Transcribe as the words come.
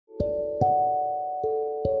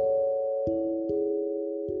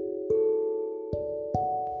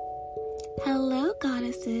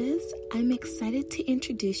I'm excited to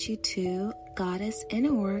introduce you to Goddess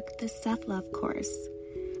Inner Work, the Self-Love course.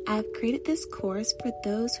 I've created this course for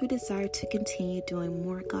those who desire to continue doing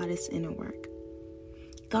more Goddess Inner Work.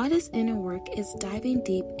 Goddess Inner Work is diving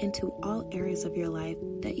deep into all areas of your life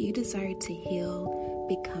that you desire to heal,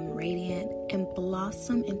 become radiant, and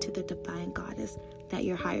blossom into the divine goddess that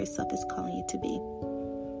your higher self is calling you to be.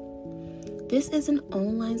 This is an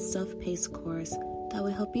online self-paced course that will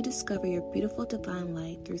help you discover your beautiful divine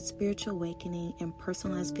light through spiritual awakening and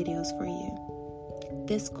personalized videos for you.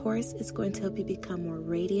 This course is going to help you become more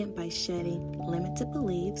radiant by shedding limited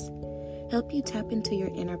beliefs, help you tap into your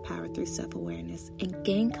inner power through self-awareness, and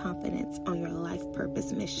gain confidence on your life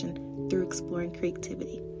purpose mission through exploring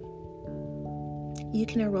creativity. You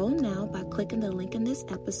can enroll now by clicking the link in this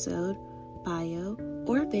episode bio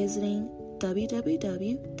or visiting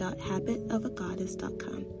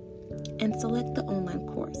www.habitofagoddess.com and select the online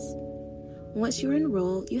course. Once you're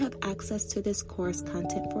enrolled, you have access to this course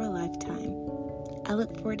content for a lifetime. I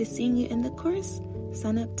look forward to seeing you in the course.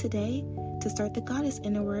 Sign up today to start the Goddess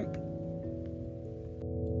Inner Work.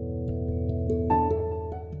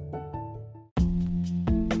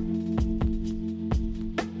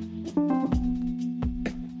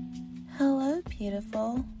 Hello,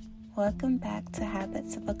 beautiful. Welcome back to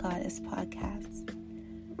Habits of a Goddess podcast.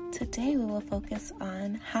 Today we will focus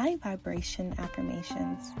on high vibration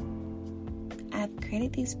affirmations. I've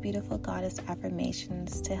created these beautiful goddess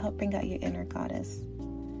affirmations to help bring out your inner goddess.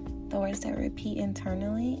 The words that repeat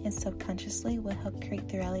internally and subconsciously will help create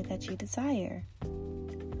the reality that you desire.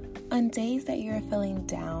 On days that you're feeling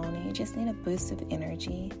down and you just need a boost of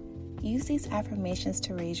energy, use these affirmations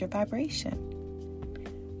to raise your vibration.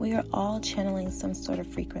 We are all channeling some sort of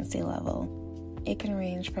frequency level. It can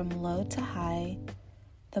range from low to high.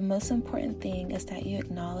 The most important thing is that you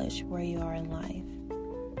acknowledge where you are in life.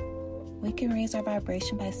 We can raise our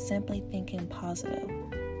vibration by simply thinking positive.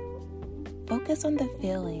 Focus on the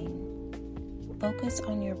feeling. Focus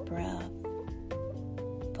on your breath.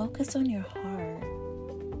 Focus on your heart.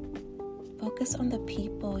 Focus on the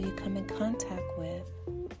people you come in contact with,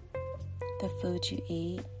 the food you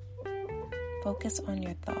eat. Focus on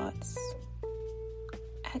your thoughts.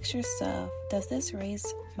 Ask yourself, does this raise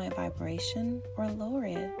my vibration or lower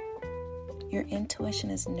it? Your intuition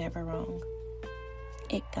is never wrong.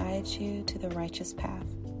 It guides you to the righteous path.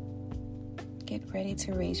 Get ready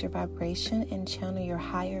to raise your vibration and channel your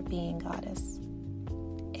higher being goddess.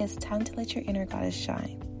 It's time to let your inner goddess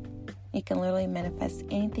shine. You can literally manifest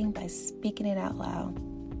anything by speaking it out loud.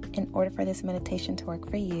 In order for this meditation to work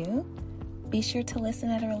for you, be sure to listen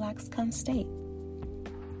at a relaxed, calm state.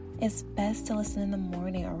 It's best to listen in the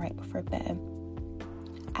morning or right before bed.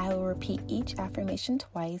 I will repeat each affirmation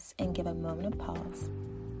twice and give a moment of pause.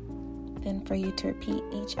 Then for you to repeat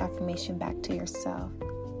each affirmation back to yourself.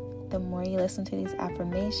 The more you listen to these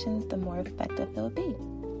affirmations, the more effective they'll be.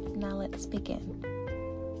 Now let's begin.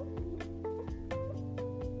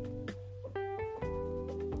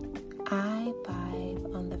 I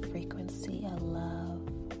vibe on the frequency of love.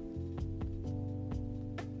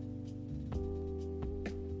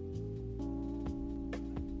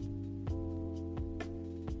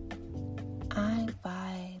 I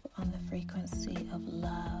vibe on the frequency of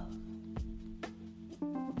love.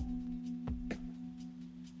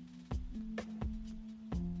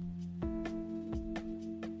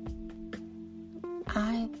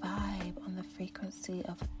 I vibe on the frequency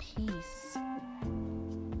of peace.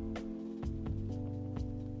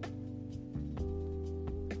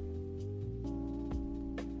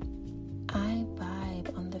 I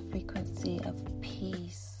vibe on the frequency of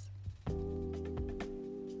peace.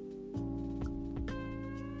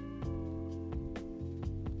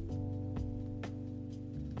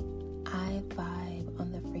 I vibe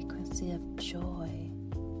on the frequency of joy.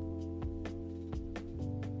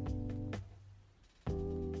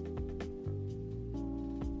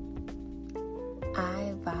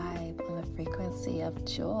 I vibe on the frequency of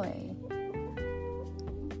joy.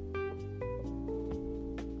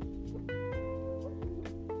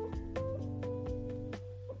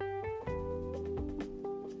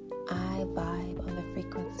 I vibe on the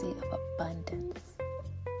frequency of abundance.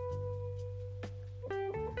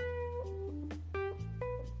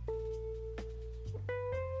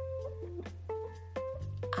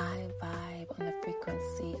 I vibe on the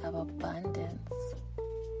frequency of abundance.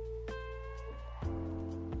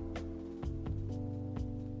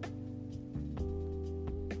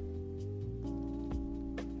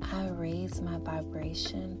 I raise my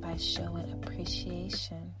vibration by showing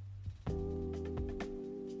appreciation.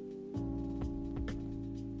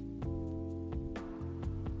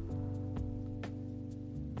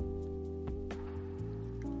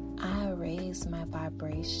 I raise my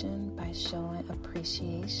vibration by showing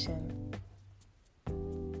appreciation.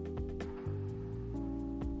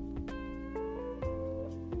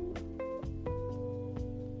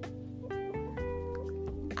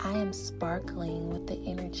 I am sparkling with the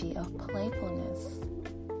energy of playfulness.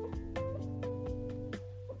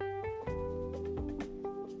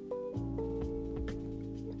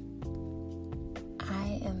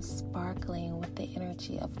 I am sparkling with the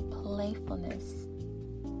energy of playfulness.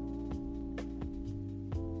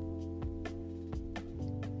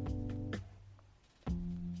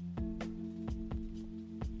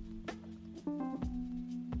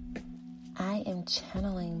 I am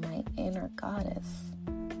channeling my inner goddess.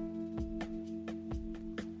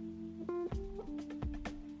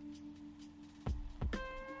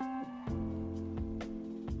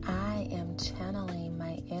 I am channeling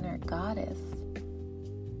my inner goddess.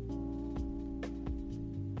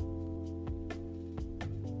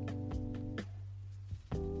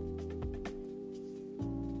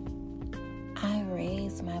 I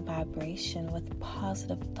raise my vibration with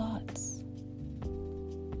positive thoughts.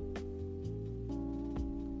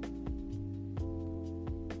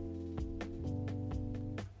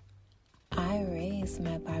 I raise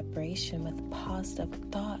my vibration with positive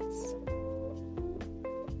thoughts.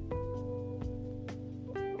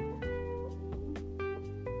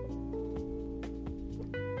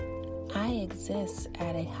 I exist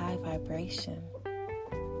at a high vibration.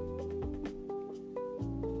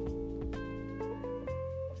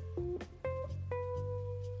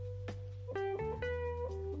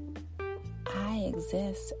 I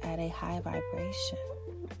exist at a high vibration.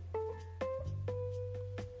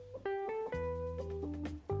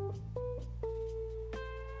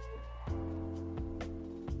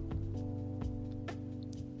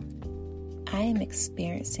 I am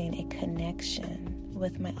experiencing a connection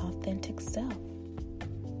with my authentic self.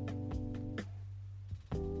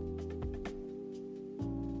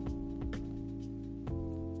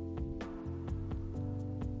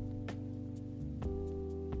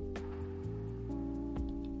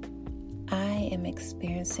 I am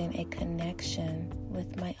experiencing a connection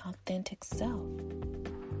with my authentic self.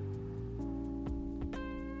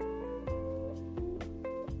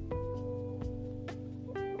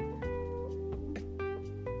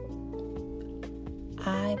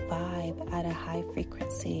 I vibe at a high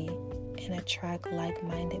frequency and attract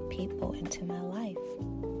like-minded people into my life.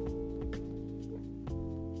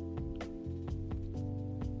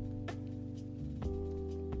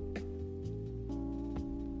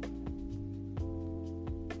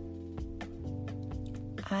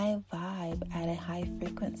 I vibe at a high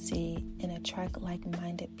frequency and attract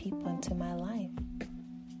like-minded people into my life.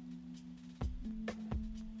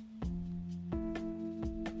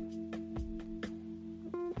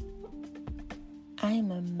 I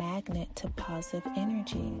am a magnet to positive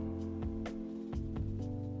energy.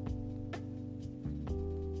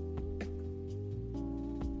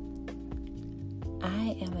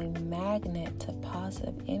 I am a magnet to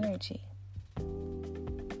positive energy.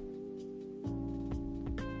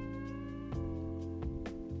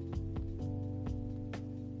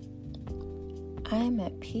 I am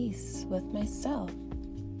at peace with myself.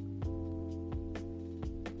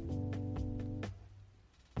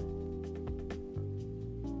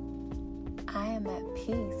 I am at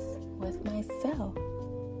peace with myself.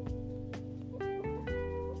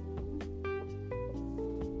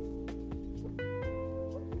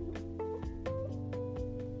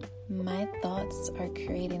 My thoughts are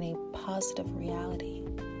creating a positive reality.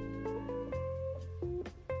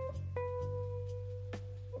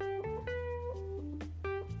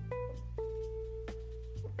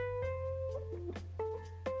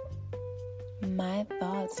 My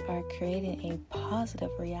thoughts are creating a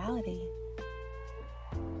positive reality.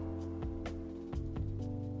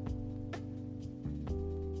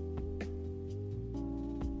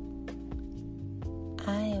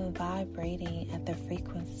 I am vibrating at the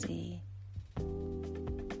frequency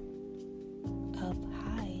of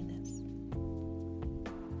highness.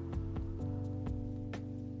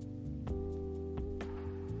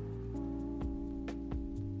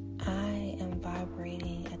 I am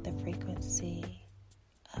vibrating at the frequency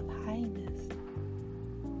of highness.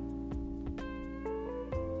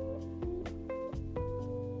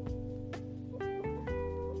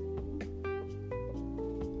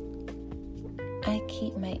 I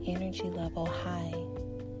keep my energy level high.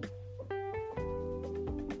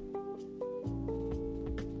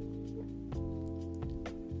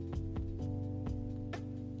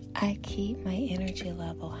 I keep my energy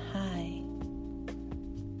level high.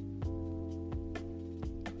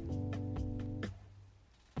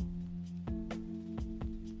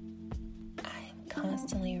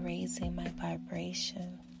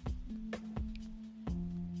 vibration.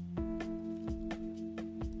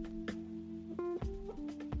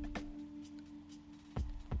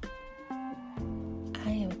 I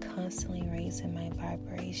am constantly raising my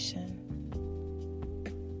vibration.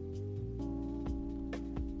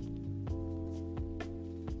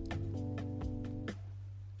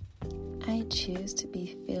 I choose to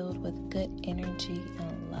be filled with good energy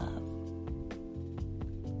and love.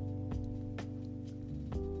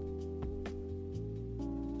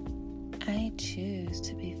 I choose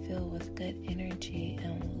to be filled with good energy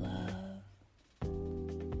and love.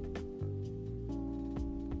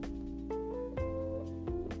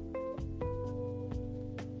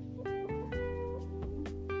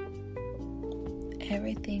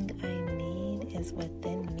 Everything I need is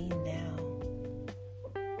within me now.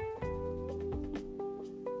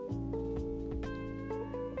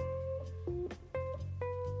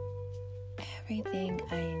 Everything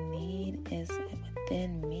I need is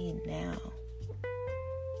within me now.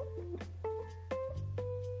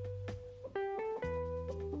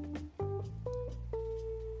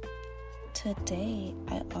 Today,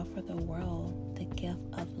 I offer the world the gift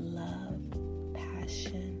of love,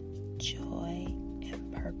 passion, joy,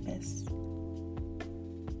 and purpose.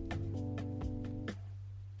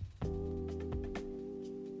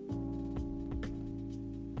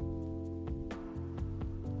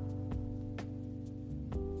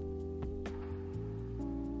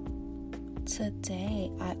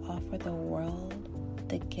 Today, I offer the world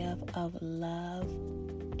the gift of love,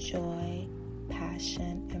 joy,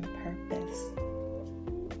 passion, and purpose.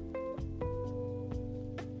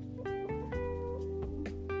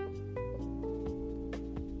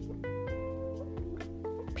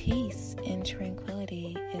 Peace and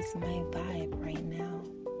tranquility is my vibe right now.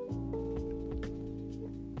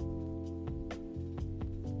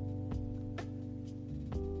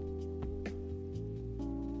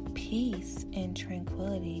 Peace and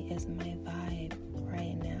tranquility is my vibe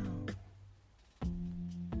right now.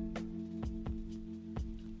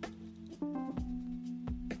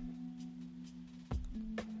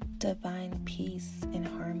 Divine peace and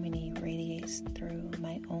harmony radiates through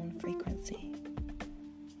my own frequency.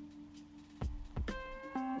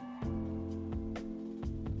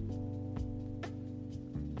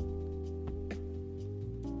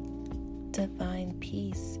 Divine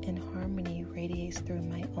peace and harmony radiates through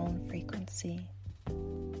my own frequency.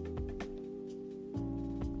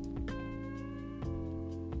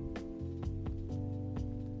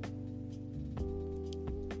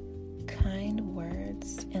 Kind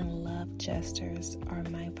words and love gestures are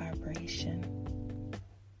my vibration.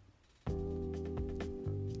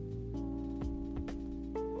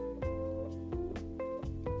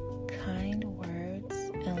 Kind words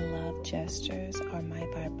and love gestures are my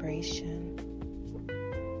vibration.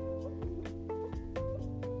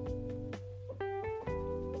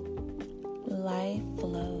 Life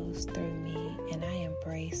flows through me and I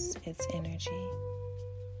embrace its energy.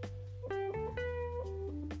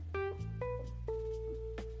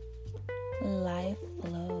 Life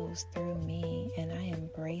flows through me and I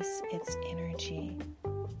embrace its energy.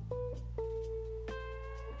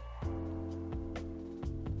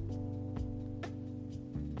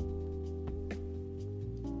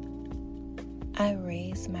 I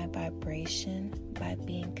raise my vibration by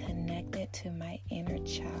being connected to my inner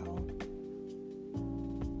child.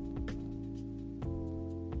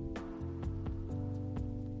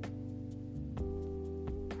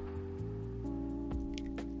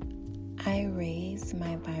 I raise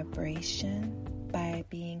my vibration by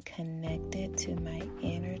being connected to my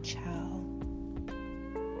inner child.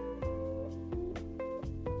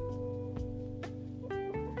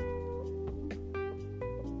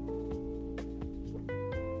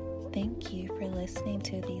 Thank you for listening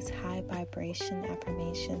to these high vibration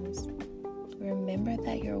affirmations. Remember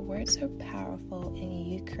that your words are powerful and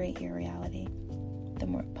you create your reality. The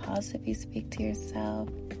more positive you speak to yourself,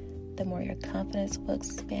 the more your confidence will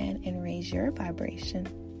expand and raise your vibration.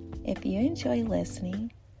 If you enjoy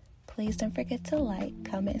listening, please don't forget to like,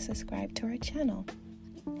 comment, and subscribe to our channel.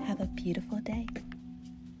 Have a beautiful day.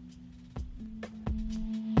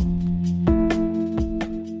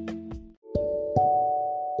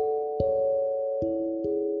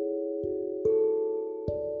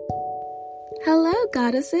 Hello,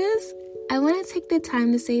 goddesses. I want to take the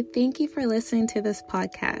time to say thank you for listening to this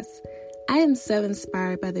podcast. I am so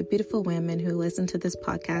inspired by the beautiful women who listen to this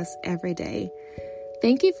podcast every day.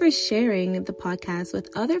 Thank you for sharing the podcast with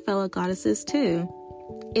other fellow goddesses too.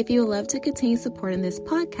 If you would love to continue supporting this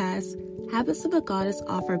podcast, Habits of a Goddess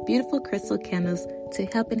offer beautiful crystal candles to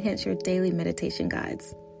help enhance your daily meditation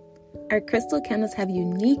guides. Our crystal candles have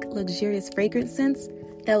unique, luxurious fragrance scents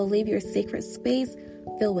that will leave your sacred space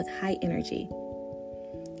filled with high energy.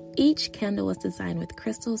 Each candle was designed with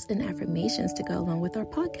crystals and affirmations to go along with our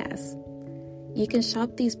podcast. You can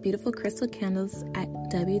shop these beautiful crystal candles at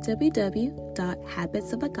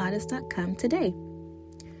www.habitsofagoddess.com today.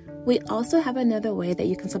 We also have another way that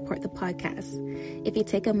you can support the podcast. If you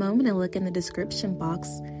take a moment and look in the description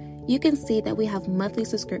box, you can see that we have monthly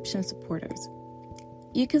subscription supporters.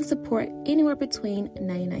 You can support anywhere between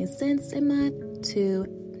 99 cents a month to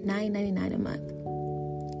 $9.99 a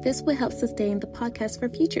month. This will help sustain the podcast for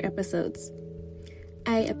future episodes.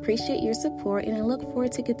 I appreciate your support and I look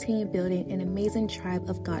forward to continue building an amazing tribe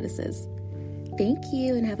of goddesses. Thank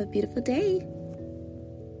you and have a beautiful day.